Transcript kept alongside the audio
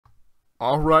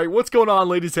Alright, what's going on,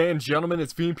 ladies and gentlemen?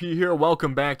 It's VP here.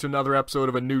 Welcome back to another episode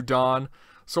of A New Dawn.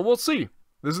 So we'll see.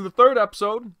 This is the third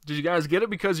episode. Did you guys get it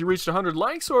because you reached 100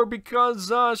 likes or because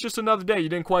it's just another day? You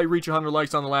didn't quite reach 100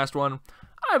 likes on the last one.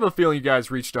 I have a feeling you guys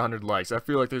reached 100 likes. I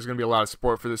feel like there's going to be a lot of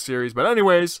support for this series. But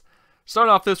anyways,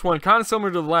 starting off this one, kind of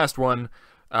similar to the last one,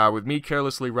 with me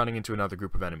carelessly running into another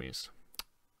group of enemies.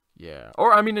 Yeah,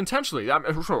 or I mean intentionally.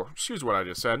 Excuse what I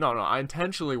just said. No, I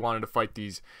intentionally wanted to fight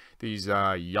these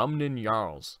Yumnin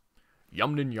Jarls.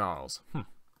 Yumnin Jarls.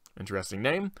 Interesting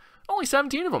name. Only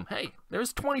 17 of them. Hey,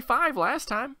 there's 25 last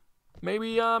time.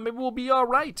 Maybe we'll be all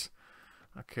right.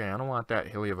 Okay, I don't want that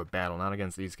hilly of a battle. Not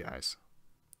against these guys.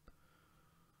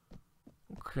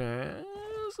 Okay,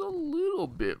 it's a little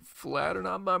bit flatter,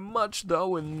 not by much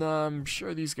though, and I'm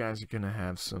sure these guys are gonna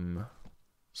have some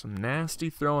nasty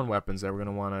throwing weapons that we're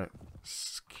gonna want to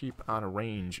keep out of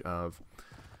range of.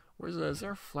 Is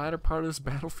there a flatter part of this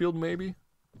battlefield? Maybe.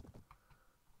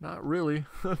 Not really.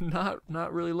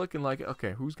 not really looking like it.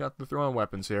 Okay, who's got the throwing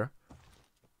weapons here?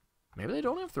 Maybe they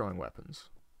don't have throwing weapons.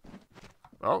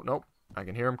 Oh nope, I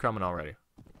can hear them coming already.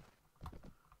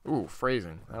 Ooh,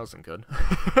 phrasing. That wasn't good.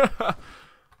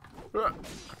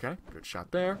 Okay, good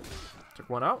shot there. Took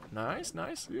one out. Nice.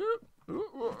 Yep.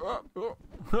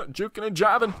 Juking and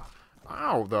jiving.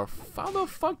 Ow, how the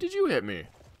fuck did you hit me?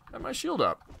 Had my shield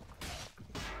up.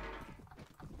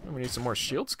 We need some more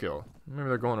shield skill. Maybe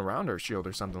they're going around our shield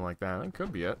or something like that. That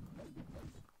could be it.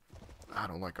 I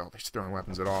don't like all these throwing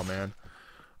weapons at all, man.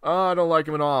 I don't like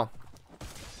them at all.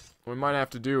 What we might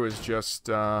have to do is just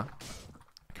kind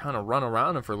of run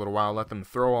around them for a little while, let them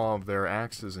throw all of their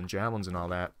axes and javelins and all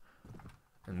that,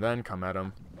 and then come at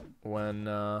them when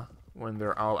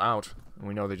they're all out and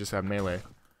we know they just have melee.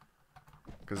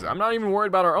 Because I'm not even worried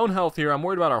about our own health here. I'm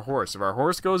worried about our horse. If our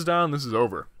horse goes down, this is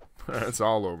over. It's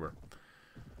all over.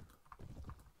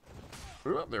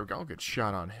 Oh, there we go. Good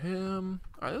shot on him.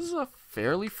 Alright, this is a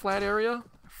fairly flat area.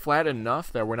 Flat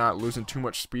enough that we're not losing too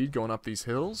much speed going up these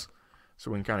hills. So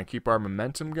we can kind of keep our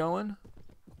momentum going.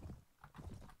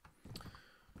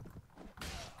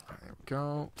 There we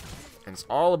go. And it's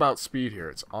all about speed here.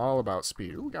 It's all about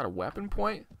speed. Ooh, we got a weapon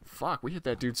point? Fuck, we hit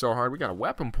that dude so hard we got a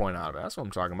weapon point out of it. That's what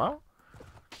I'm talking about.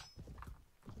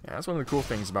 Yeah, that's one of the cool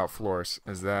things about Floris,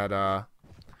 is that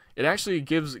it actually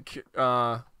gives... it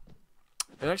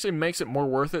actually makes it more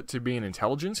worth it to be an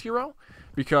intelligence hero,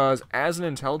 because as an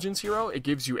intelligence hero, it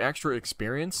gives you extra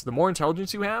experience. The more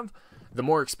intelligence you have, the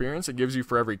more experience it gives you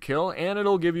for every kill, and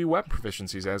it'll give you weapon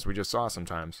proficiencies, as we just saw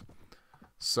sometimes.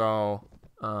 So,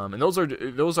 and those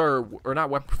are not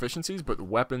weapon proficiencies, but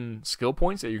weapon skill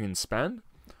points that you can spend.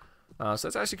 So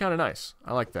that's actually kind of nice.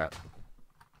 I like that.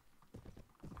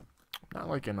 Not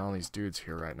liking all these dudes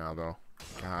here right now, though.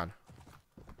 God.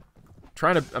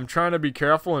 I'm trying to be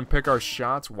careful and pick our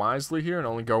shots wisely here and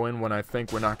only go in when I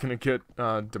think we're not going to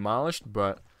get demolished,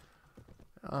 but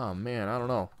oh man, I don't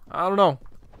know.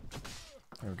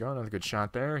 There we go, another good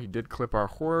shot there. He did clip our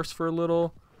horse for a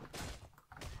little.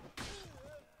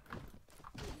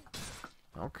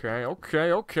 Okay.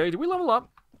 Did we level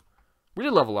up? We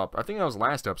did level up. I think that was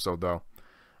last episode though.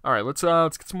 All right, let's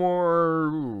get some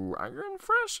more iron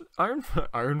flesh,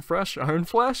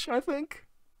 I think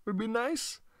would be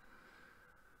nice.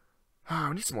 Oh,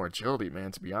 we need some more agility,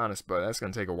 man, to be honest, but that's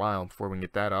going to take a while before we can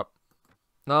get that up.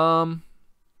 Yeah,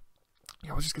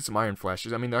 we'll just get some iron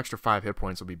flashes. I mean, the extra 5 hit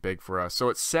points will be big for us. So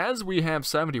it says we have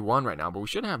 71 right now, but we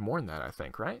should have more than that, I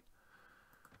think, right?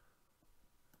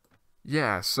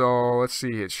 Yeah, so let's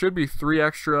see. It should be 3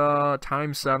 extra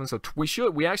times 7. So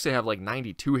we actually have like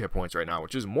 92 hit points right now,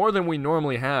 which is more than we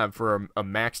normally have for a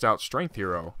maxed out strength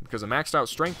hero. Because a maxed out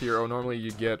strength hero, normally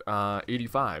you get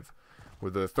 85.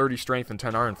 With a 30 strength and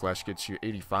 10 iron flesh gets you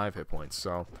 85 hit points.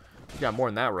 So we got more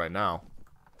than that right now.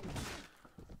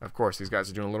 Of course, these guys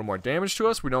are doing a little more damage to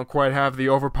us. We don't quite have the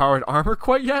overpowered armor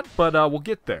quite yet, but we'll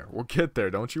get there. We'll get there.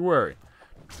 Don't you worry.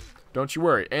 Don't you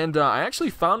worry. And I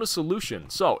actually found a solution.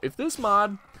 So if this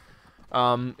mod,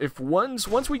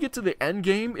 once we get to the end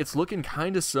game, it's looking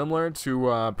kind of similar to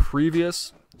our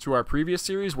previous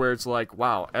series, where it's like,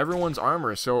 wow, everyone's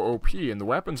armor is so OP and the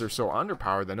weapons are so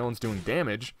underpowered that no one's doing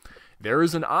damage. There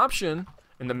is an option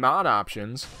in the mod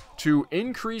options to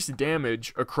increase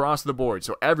damage across the board.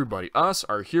 So everybody, us,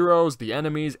 our heroes, the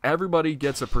enemies, everybody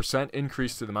gets a %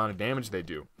 increase to the amount of damage they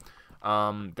do.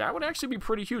 That would actually be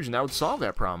pretty huge, and that would solve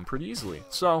that problem pretty easily.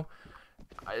 So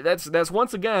that's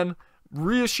once again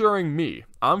reassuring me.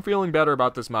 I'm feeling better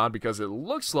about this mod because it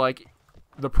looks like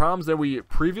the problems that we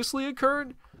previously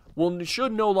occurred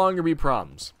should no longer be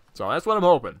problems. So that's what I'm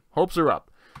hoping. Hopes are up.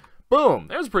 Boom!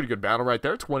 That was a pretty good battle right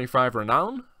there. 25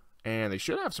 renown. And they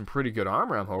should have some pretty good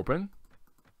armor, I'm hoping.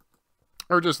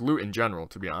 Or just loot in general,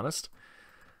 to be honest.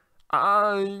 We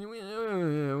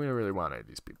don't really want any of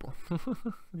these people.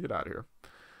 Get out of here.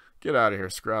 Get out of here,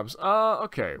 scrubs.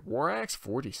 Okay. War Axe,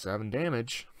 47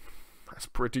 damage. That's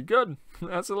pretty good.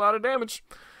 That's a lot of damage.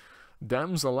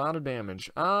 Dem's a lot of damage.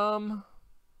 But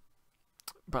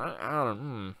I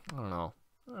don't know.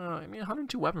 I mean,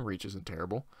 102 weapon reach isn't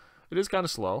terrible. It is kind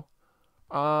of slow.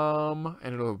 And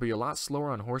it'll be a lot slower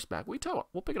on horseback. We'll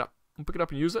pick it up. We'll pick it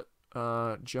up and use it.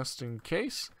 Just in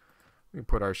case. We can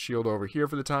put our shield over here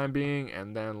for the time being,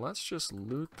 and then let's just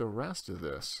loot the rest of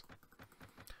this.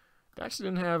 It actually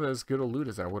didn't have as good a loot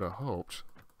as I would have hoped.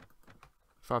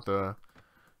 Because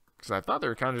I thought they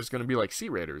were kind of just going to be like Sea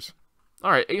Raiders.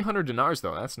 Alright, 800 dinars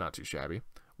though. That's not too shabby.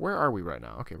 Where are we right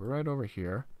now? Okay, we're right over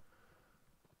here.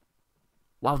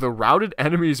 Wow, the routed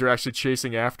enemies are actually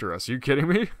chasing after us. Are you kidding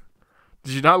me?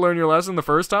 Did you not learn your lesson the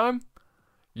first time?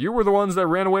 You were the ones that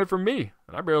ran away from me,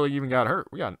 and I barely even got hurt.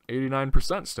 We got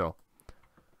 89% still.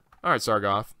 Alright,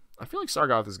 Sargoth. I feel like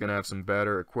Sargoth is going to have some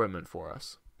better equipment for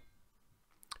us.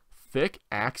 Thick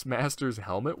Axemaster's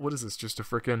helmet? What is this? Just a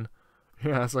freaking...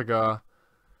 Yeah, it's like a...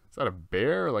 Is that a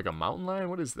bear or like a mountain lion?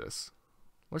 What is this?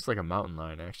 Looks like a mountain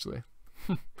lion, actually.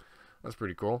 That's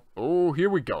pretty cool. Oh, here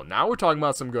we go. Now we're talking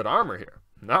about some good armor here.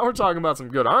 Now we're talking about some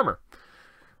good armor.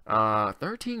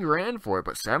 13 grand for it,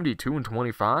 but 72 and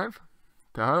 25?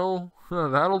 That'll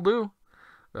do.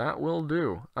 That will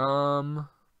do.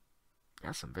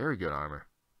 Got some very good armor.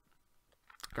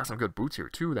 Got some good boots here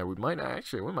too that we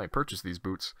might purchase these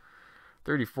boots.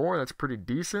 34, that's pretty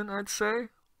decent, I'd say.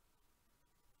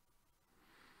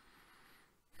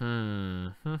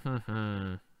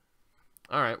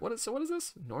 Alright, what is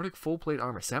this? Nordic full plate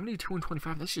armor. 72 and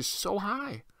 25. That's just so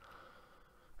high.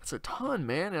 That's a ton,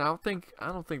 man. And I don't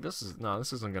think this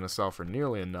isn't gonna sell for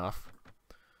nearly enough.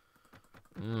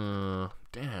 Damn.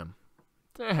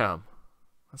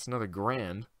 That's another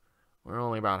grand. We're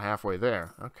only about halfway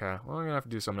there. Okay, well, we're gonna have to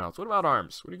do something else. What about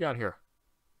arms? What do you got here?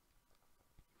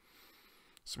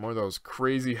 Some more of those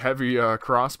crazy heavy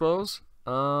crossbows.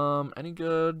 Any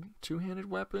good two-handed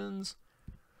weapons?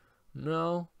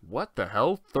 No. What the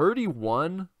hell?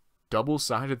 31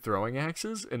 double-sided throwing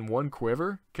axes in one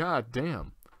quiver? God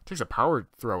damn. It takes a power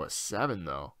throw of 7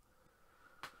 though.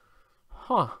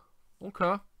 Huh.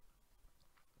 Okay.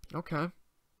 Okay.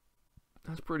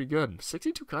 That's pretty good.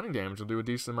 62 cutting damage will do a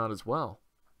decent amount as well.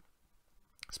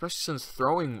 Especially since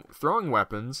throwing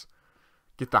weapons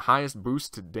get the highest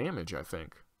boost to damage, I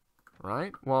think.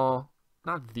 Right? Well,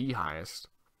 not the highest.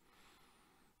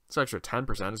 It's extra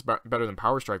 10%. It's better than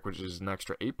Power Strike, which is an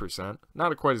extra 8%.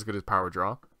 Not quite as good as Power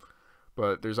Draw.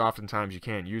 But there's oftentimes you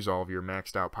can't use all of your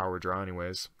maxed out Power Draw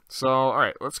anyways. So,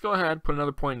 alright, let's go ahead, put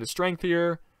another point into Strength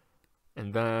here.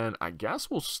 And then I guess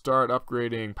we'll start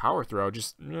upgrading Power Throw.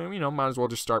 Just, you know, might as well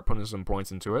just start putting some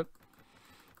points into it.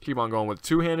 Keep on going with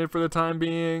two-handed for the time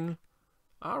being.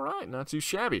 Alright, not too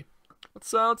shabby.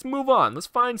 Let's move on. Let's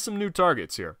find some new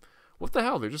targets here. What the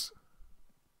hell? They're just...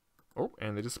 Oh,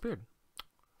 and they disappeared.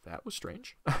 That was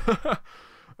strange. That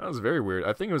was very weird.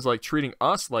 I think it was like treating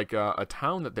us like a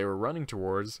town that they were running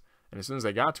towards. And as soon as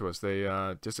they got to us, they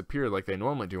disappeared like they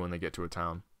normally do when they get to a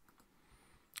town.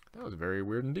 That was very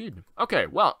weird indeed. Okay,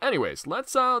 well, anyways,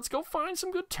 let's go find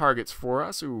some good targets for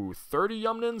us. Ooh, 30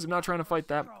 Yumnins. I'm not trying to fight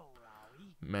that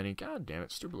many. God damn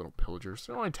it, stupid little pillagers.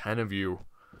 There are only 10 of you.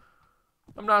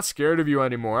 I'm not scared of you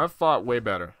anymore. I've fought way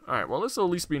better. Alright, well, this will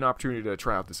at least be an opportunity to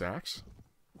try out this axe.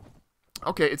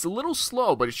 Okay, it's a little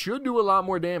slow, but it should do a lot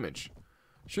more damage.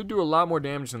 Should do a lot more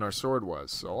damage than our sword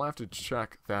was, so I'll have to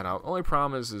check that out. Only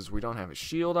problem is we don't have a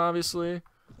shield, obviously.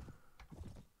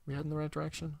 We heading in the right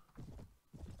direction?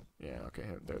 Yeah, okay,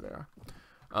 there they are.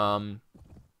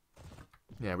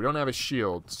 Yeah, we don't have a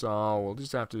shield, so we'll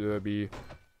just have to be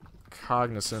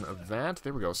cognizant of that.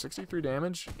 There we go, 63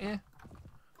 damage.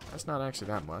 That's not actually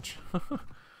that much. I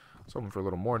was hoping for a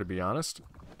little more, to be honest.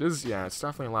 Yeah, it's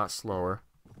definitely a lot slower.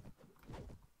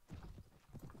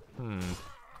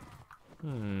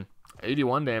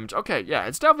 81 damage. Okay, yeah,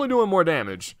 it's definitely doing more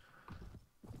damage.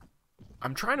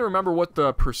 I'm trying to remember what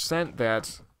the percent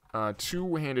that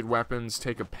two-handed weapons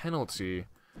take a penalty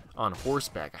on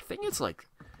horseback. I think it's like...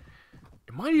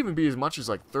 It might even be as much as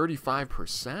like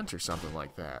 35% or something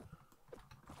like that.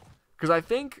 Because I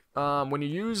think when you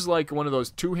use like one of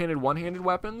those two-handed, one-handed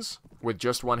weapons with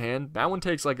just one hand, that one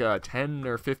takes like a 10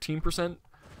 or 15%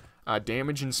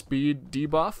 damage and speed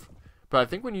debuff. But I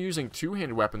think when you're using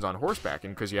two-handed weapons on horseback,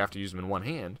 and because you have to use them in one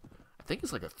hand, I think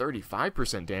it's like a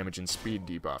 35% damage and speed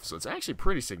debuff. So it's actually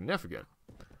pretty significant.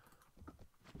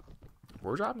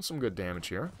 We're dropping some good damage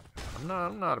here. I'm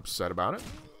not upset about it.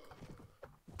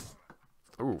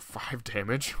 Ooh, 5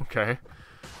 damage. Okay.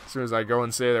 As soon as I go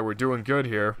and say that we're doing good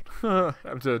here, I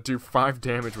have to do 5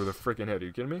 damage with a freaking hit. Are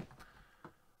you kidding me?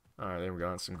 Alright, there we go.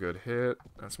 That's some good hit.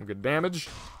 That's some good damage.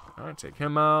 Alright, take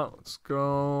him out. Let's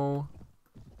go.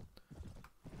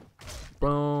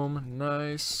 Boom.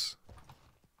 Nice.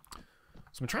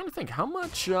 So I'm trying to think how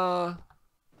much,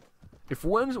 if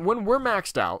when we're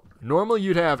maxed out, normally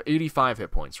you'd have 85 hit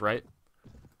points, right?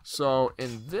 So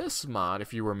in this mod,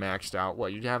 if you were maxed out,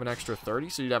 what, you'd have an extra 30?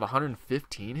 So you'd have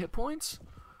 115 hit points?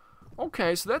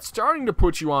 Okay, so that's starting to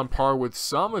put you on par with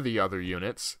some of the other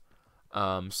units.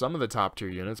 Some of the top tier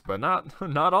units, but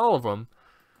not all of them.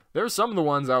 There's some of the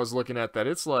ones I was looking at that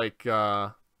it's like,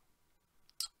 what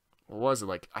was it,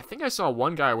 like, I think I saw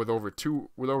one guy with over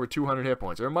 200 hit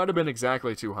points, or it might have been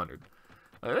exactly 200.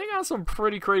 They got some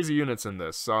pretty crazy units in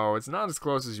this, so it's not as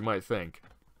close as you might think.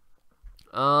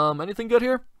 Anything good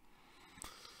here?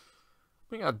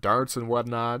 We got darts and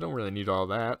whatnot. Don't really need all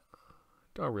that.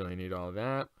 Don't really need all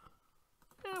that.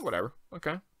 Whatever.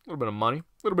 Okay. A little bit of money. A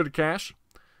little bit of cash.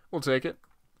 We'll take it.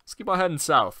 Let's keep on heading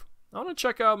south. I want to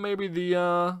check out maybe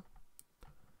the,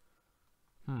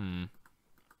 maybe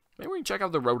we can check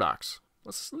out the Rhodoks.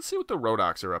 Let's see what the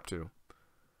Rhodoks are up to.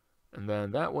 And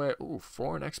then that way, ooh,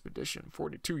 foreign expedition,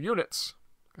 42 units.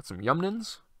 Got some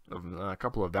Yumnins, a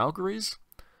couple of Valkyries.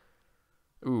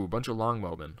 Ooh, bunch of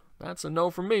Longbowmen. That's a no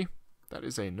from me. That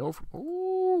is a no from,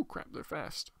 ooh, crap, they're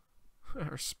fast.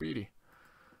 They're speedy.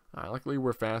 Luckily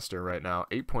we're faster right now,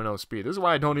 8.0 speed. This is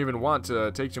why I don't even want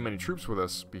to take too many troops with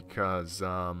us, because,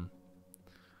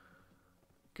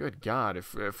 good God,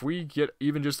 if we get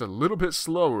even just a little bit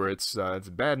slower, it's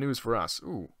bad news for us.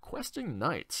 Ooh, questing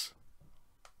knights.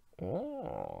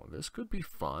 Oh, this could be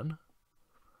fun.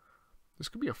 This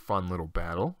could be a fun little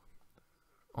battle.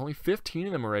 Only 15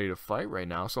 of them are ready to fight right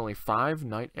now, so only 5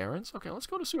 knight errants. Okay, let's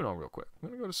go to Suno real quick. I'm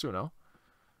going to go to Suno.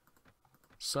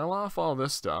 Sell off all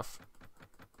this stuff.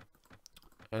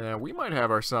 And we might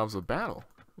have ourselves a battle.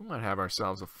 We might have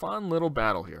ourselves a fun little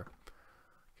battle here.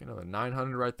 Okay, another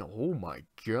 900 right there. Oh my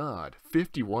God.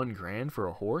 51 grand for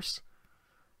a horse?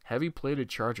 Heavy plated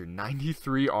charger.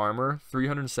 93 armor.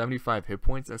 375 hit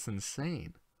points. That's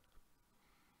insane.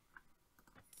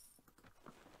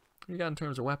 What do you got in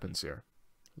terms of weapons here?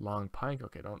 Long pike.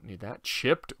 Okay, don't need that.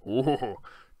 Chipped. Ooh.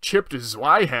 Chipped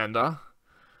Zweihander.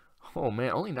 Oh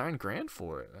man, only 9 grand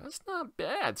for it. That's not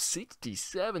bad.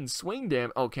 67 swing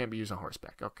damage. Oh, can't be used on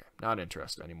horseback. Okay, not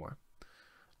interested anymore.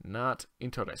 Not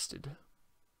interested.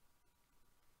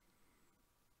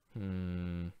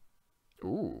 Ooh.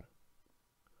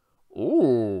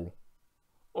 Ooh.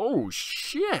 Oh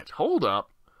shit. Hold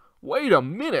up. Wait a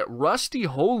minute. Rusty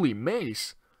Holy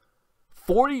Mace.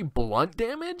 40 blunt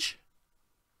damage?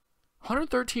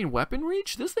 113 weapon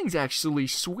reach? This thing's actually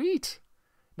sweet.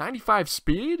 95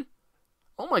 speed?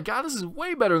 Oh my God, this is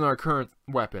way better than our current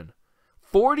weapon.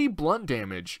 40 blunt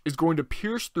damage is going to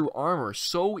pierce through armor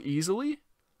so easily.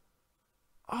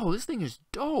 Oh, this thing is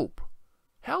dope.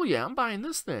 Hell yeah, I'm buying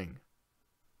this thing.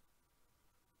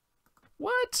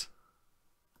 What?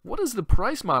 What is the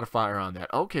price modifier on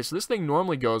that? Okay, so this thing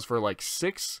normally goes for like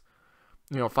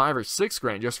 5 or 6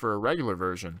 grand just for a regular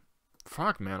version.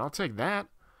 Fuck, man, I'll take that.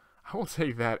 I will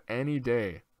take that any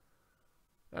day.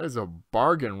 That is a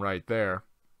bargain right there.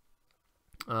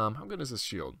 How good is this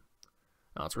shield?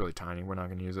 Oh, it's really tiny. We're not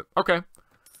going to use it. Okay.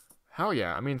 Hell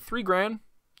yeah. I mean, 3 grand.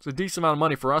 It's a decent amount of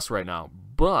money for us right now.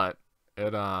 But,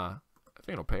 I think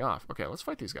it'll pay off. Okay, let's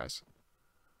fight these guys.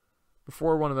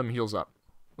 Before one of them heals up.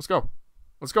 Let's go.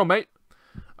 Let's go, mate.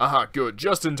 Aha, good.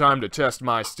 Just in time to test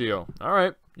my steel.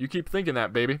 Alright. You keep thinking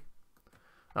that, baby.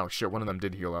 Oh, shit. One of them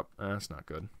did heal up. That's not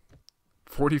good.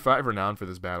 45 renown for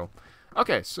this battle.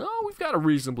 Okay, so we've got a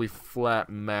reasonably flat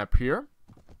map here.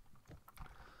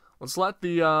 Let's let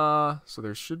the, so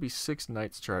there should be 6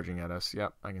 knights charging at us.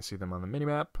 Yep, I can see them on the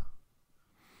minimap.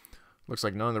 Looks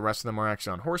like none of the rest of them are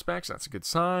actually on horseback, so that's a good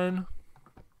sign.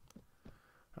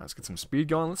 Let's get some speed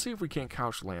going. Let's see if we can't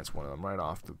couch lance one of them right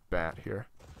off the bat here.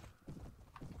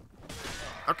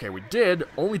 Okay, we did.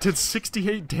 Only did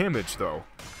 68 damage, though.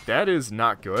 That is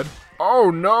not good.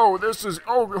 Oh, no, this is,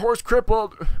 oh, horse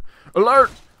crippled. Alert,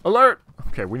 alert.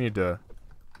 Okay, we need to...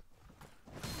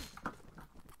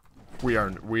 We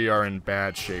are in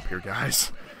bad shape here,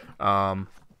 guys.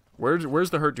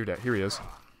 Where's the hurt dude at? Here he is.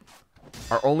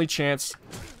 Our only chance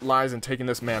lies in taking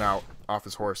this man out off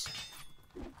his horse.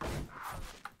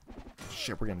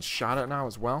 Shit, we're getting shot at now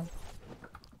as well.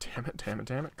 Damn it, damn it,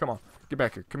 damn it. Come on. Get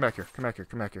back here. Come back here. Come back here.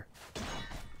 Come back here.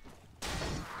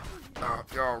 Oh,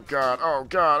 oh God. Oh,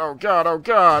 God. Oh, God. Oh,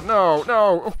 God. No,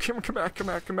 no. Oh, come back. Come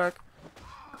back. Come back.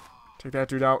 Take that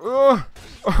dude out. Ugh.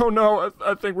 Oh, no.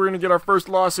 I think we're going to get our first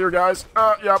loss here, guys.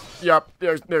 Yep.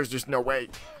 There's just no way.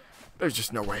 There's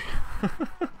just no way.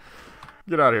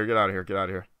 Get out of here, get out of here, get out of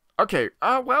here. Okay,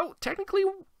 well, technically,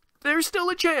 there's still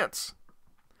a chance.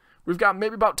 We've got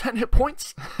maybe about 10 hit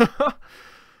points.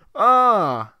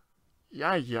 Yeah,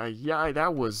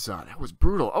 that was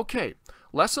brutal. Okay,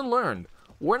 lesson learned.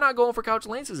 We're not going for Couch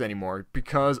Lances anymore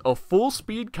because a full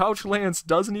speed Couch Lance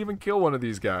doesn't even kill one of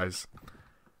these guys.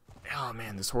 Oh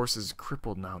man, this horse is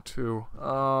crippled now too.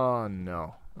 Oh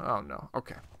no. Oh no.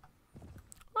 Okay.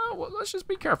 Oh, well, let's just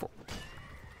be careful.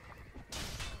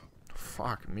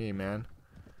 Fuck me, man.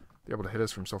 Be able to hit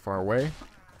us from so far away.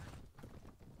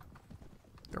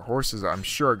 Their horses, I'm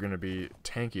sure, are going to be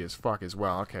tanky as fuck as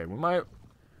well. Okay, we might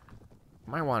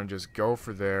want to just go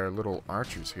for their little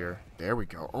archers here. There we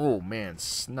go. Oh, man,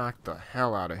 snuck the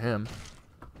hell out of him.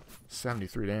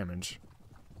 73 damage.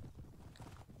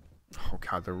 Oh,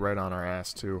 God, they're right on our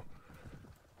ass, too.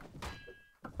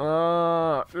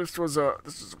 This was a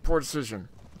poor decision.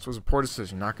 This was a poor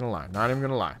decision, not going to lie. Not even going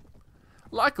to lie.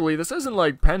 Luckily, this isn't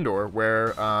like Pendor,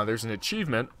 where there's an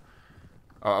achievement,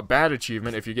 a bad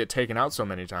achievement if you get taken out so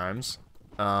many times,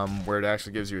 where it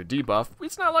actually gives you a debuff.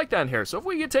 It's not like that in here, so if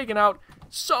we get taken out,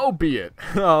 so be it.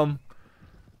 But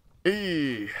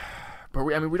I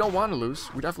mean, we don't want to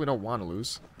lose. We definitely don't want to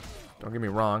lose. Don't get me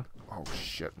wrong. Oh,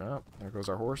 shit. No, there goes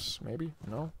our horse, maybe?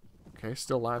 No? Okay,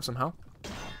 still alive somehow.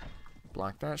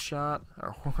 Block that shot.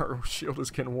 Our shield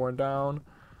is getting worn down.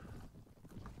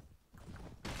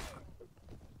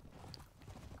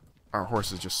 Our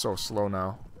horse is just so slow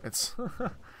now. It's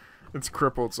it's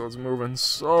crippled, so it's moving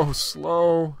so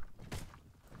slow.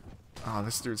 Oh,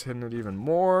 this dude's hitting it even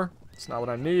more. It's not what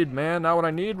I need, man. Not what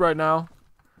I need right now.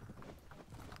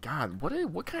 God,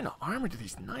 what kind of armor do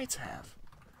these knights have?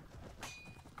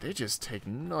 They just take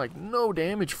no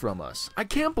damage from us. I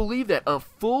can't believe that a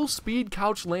full speed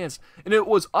Couch Lance, and it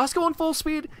was us going full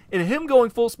speed and him going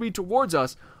full speed towards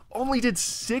us, only did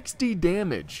 60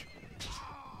 damage.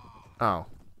 Oh.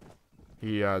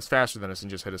 He is faster than us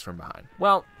and just hit us from behind.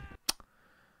 Well,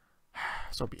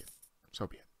 so be it. So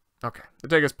be it. Okay, they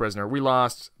take us prisoner. We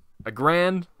lost a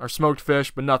grand, our smoked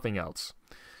fish, but nothing else.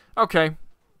 Okay,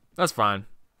 that's fine.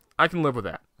 I can live with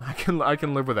that. I can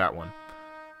live with that one.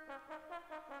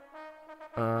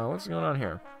 What's going on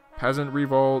here? Peasant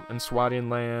revolt in Swadian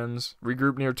lands.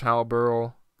 Regroup near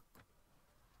Talburl.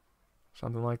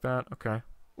 Something like that. Okay.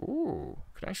 Ooh,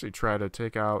 could actually try to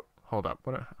take out. Hold up.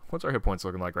 What's our hit points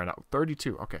looking like right now?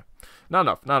 32. Okay. Not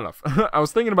enough. Not enough. I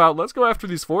was thinking about, let's go after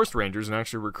these Forest Rangers and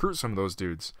actually recruit some of those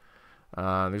dudes.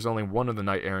 There's only one of the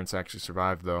Knight Errants actually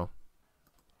survived, though.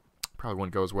 Probably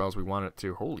wouldn't go as well as we want it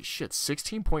to. Holy shit.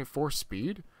 16.4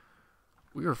 speed?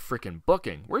 We are freaking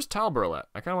booking. Where's Talburl at?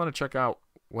 I kind of want to check out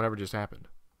whatever just happened.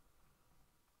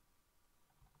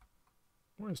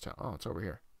 Where's Tal? Oh, it's over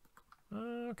here.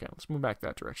 Okay, let's move back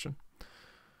that direction.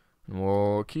 And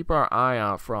we'll keep our eye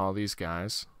out for all these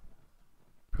guys.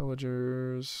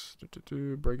 Pillagers,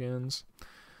 brigands.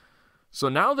 So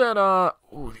now that,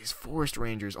 ooh, these Forest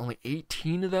Rangers, only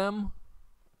 18 of them.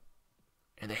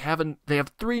 And they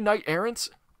have 3 Knight Errants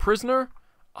prisoner.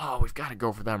 Oh, we've got to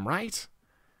go for them, right?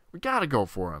 We got to go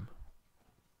for them.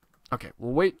 Okay,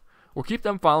 we'll wait. We'll keep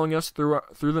them following us through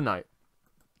the night.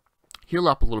 Heal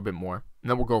up a little bit more, and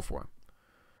then we'll go for them.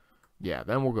 Yeah,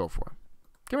 then we'll go for them.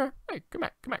 Come here. Hey, come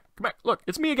back, come back, come back. Look,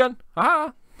 it's me again.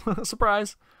 Haha.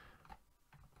 Surprise.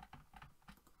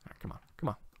 All right, come on, come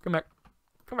on. Come back.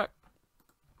 Come back.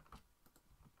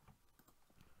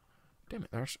 Damn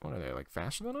it. What are they, like,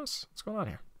 faster than us? What's going on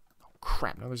here? Oh,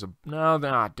 crap. Now there's a... No,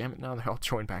 damn it. Now they're all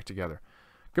joined back together.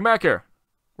 Come back here.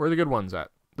 Where are the good ones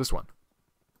at? This one.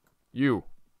 You.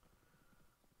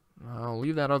 I'll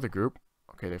leave that other group.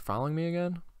 Okay, they following me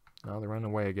again? No, they're running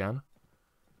away again.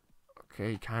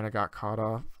 Okay, he kind of got caught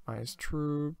off by his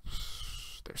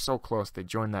troops. They're so close. They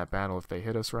joined that battle if they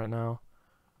hit us right now.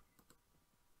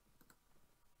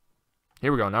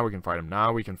 Here we go. Now we can fight him.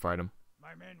 Now we can fight him.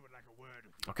 My men would like a word.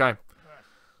 Okay.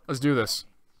 Let's do this.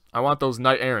 I want those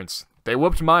Knight Errants. They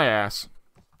whooped my ass.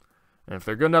 And if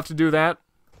they're good enough to do that,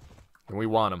 then we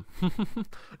want them.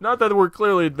 Not that we're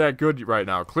clearly that good right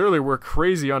now. Clearly we're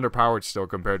crazy underpowered still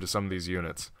compared to some of these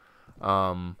units.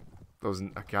 Those...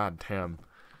 God damn.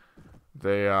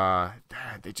 They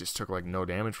just took like no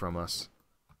damage from us.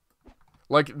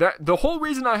 Like that, the whole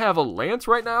reason I have a lance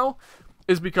right now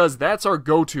is because that's our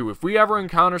go-to. If we ever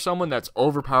encounter someone that's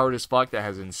overpowered as fuck that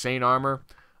has insane armor,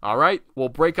 all right, we'll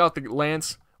break out the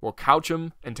lance, we'll couch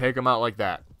him and take him out like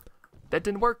that. That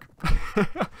didn't work.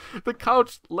 The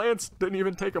couch lance didn't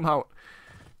even take him out.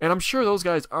 And I'm sure those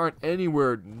guys aren't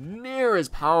anywhere near as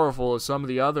powerful as some of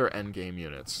the other endgame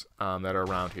units that are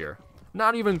around here.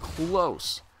 Not even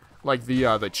close. Like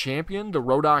the champion, the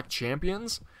Rodok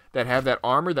champions, that have that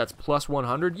armor that's plus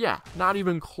 100, yeah, not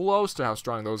even close to how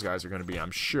strong those guys are going to be,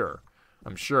 I'm sure.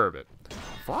 I'm sure of it.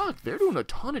 Fuck, they're doing a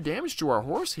ton of damage to our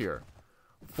horse here.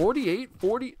 48,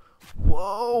 40.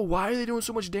 Whoa, why are they doing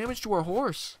so much damage to our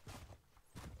horse?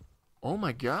 Oh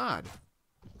my god.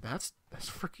 That's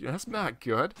not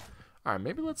good. All right,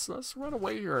 maybe let's run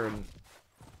away here and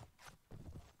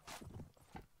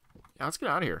yeah, let's get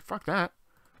out of here. Fuck that.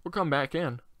 We'll come back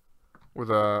in with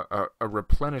a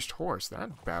replenished horse.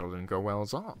 That battle didn't go well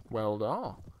at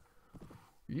all.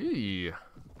 Yeah.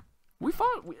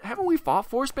 Haven't we fought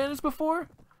force bandits before?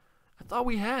 I thought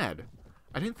we had.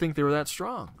 I didn't think they were that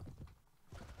strong.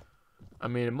 I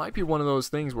mean, it might be one of those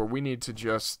things where we need to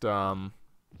just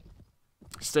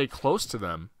stay close to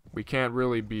them. We can't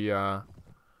really be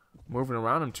moving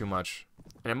around them too much.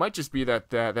 And it might just be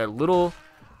that little,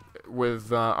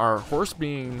 with our horse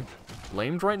being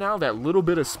lamed right now, that little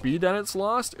bit of speed that it's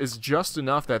lost is just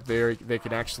enough that they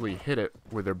can actually hit it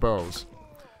with their bows.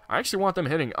 I actually want them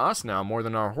hitting us now more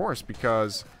than our horse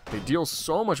because they deal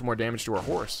so much more damage to our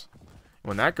horse.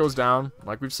 When that goes down,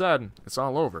 like we've said, it's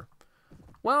all over.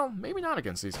 Well, maybe not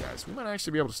against these guys. We might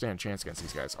actually be able to stand a chance against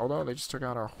these guys. Although, they just took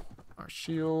out our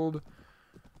shield.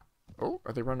 Oh,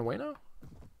 are they running away now?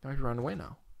 They might be running away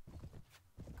now.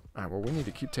 Alright, well, we need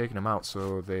to keep taking them out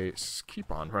so they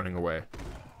keep on running away.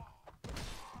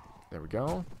 There we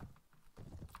go.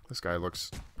 This guy looks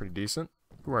pretty decent.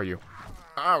 Who are you?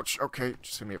 Ouch! Okay,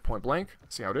 just hit me at point blank.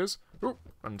 See how it is. Oop,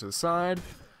 run to the side.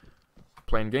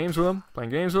 Playing games with him.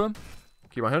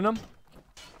 Keep on hitting him.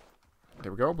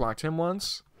 There we go. Blocked him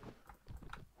once.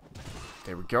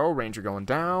 There we go. Ranger going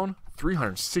down.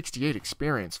 368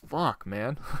 experience. Fuck,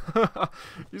 man.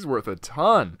 He's worth a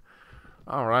ton.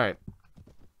 Alright.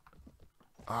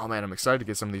 Oh, man. I'm excited to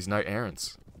get some of these knight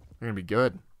errants. They're going to be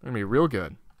good. They're going to be real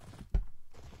good.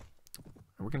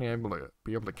 Are we going to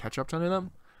be able to catch up to any of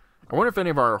them? I wonder if any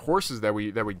of our horses that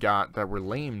we got that were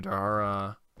lamed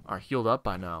are healed up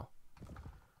by now.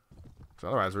 So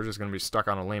otherwise, we're just going to be stuck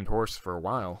on a lamed horse for a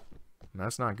while. And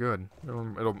that's not good.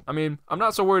 I mean, I'm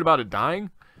not so worried about it dying.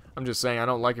 I'm just saying I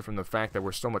don't like it from the fact that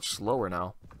we're so much slower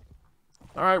now.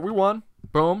 Alright, we won.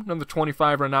 Boom. Another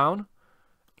 25 renown.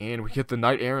 And we get the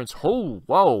knight errants. Oh,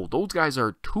 whoa. Those guys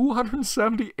are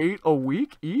 278 a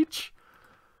week each?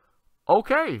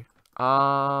 Okay.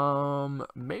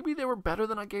 Maybe they were better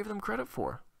than I gave them credit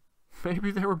for.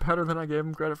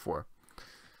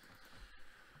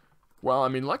 Well, I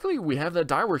mean, luckily we have that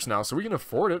dye works now, so we can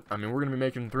afford it. I mean, we're going to be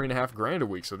making $3.5 grand a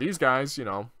week. So these guys, you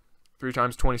know, 3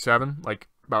 times 27, like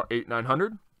about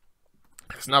 900.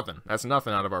 That's nothing. That's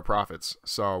nothing out of our profits.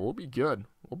 So we'll be good.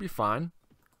 We'll be fine.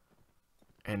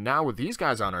 And now with these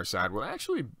guys on our side, we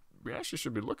actually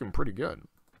should be looking pretty good.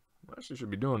 We actually should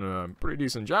be doing a pretty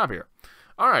decent job here.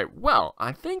 Alright, well,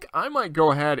 I think I might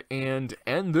go ahead and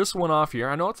end this one off here.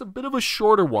 I know it's a bit of a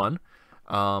shorter one,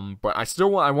 but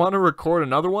I want to record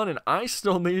another one, and I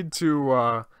still need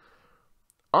to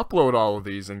upload all of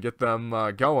these and get them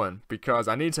going, because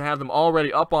I need to have them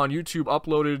already up on YouTube,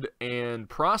 uploaded and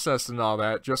processed and all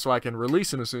that, just so I can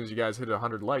release them as soon as you guys hit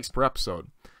 100 likes per episode.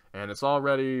 And it's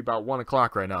already about 1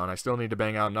 o'clock right now, and I still need to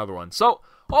bang out another one. So,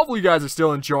 hopefully you guys are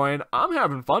still enjoying. I'm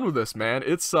having fun with this, man.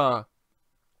 It's, I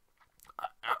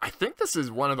think this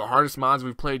is one of the hardest mods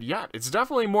we've played yet. It's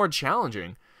definitely more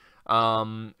challenging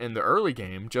in the early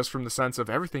game, just from the sense of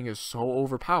everything is so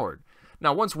overpowered.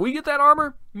 Now, once we get that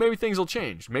armor, maybe things will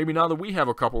change. Maybe now that we have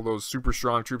a couple of those super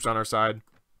strong troops on our side,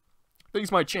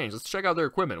 things might change. Let's check out their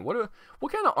equipment. What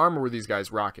kind of armor were these guys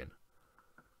rocking?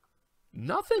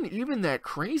 Nothing even that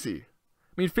crazy.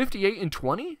 I mean, 58 and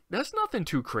 20? That's nothing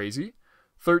too crazy.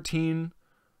 13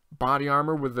 body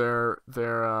armor with their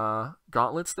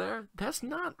gauntlets there. That's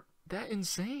not that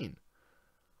insane.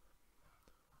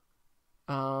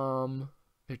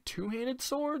 They're two-handed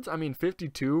swords? I mean,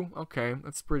 52. Okay,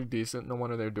 that's pretty decent. No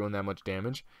wonder they're doing that much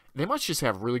damage. They must just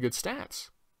have really good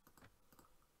stats.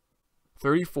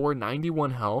 34,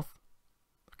 91 health.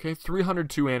 Okay,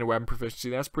 302 anti-weapon proficiency.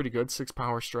 That's pretty good. 6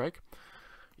 power strike.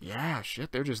 Yeah,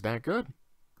 shit, they're just that good.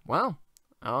 Well,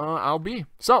 I'll be.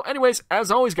 So, anyways,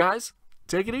 as always, guys,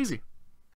 take it easy.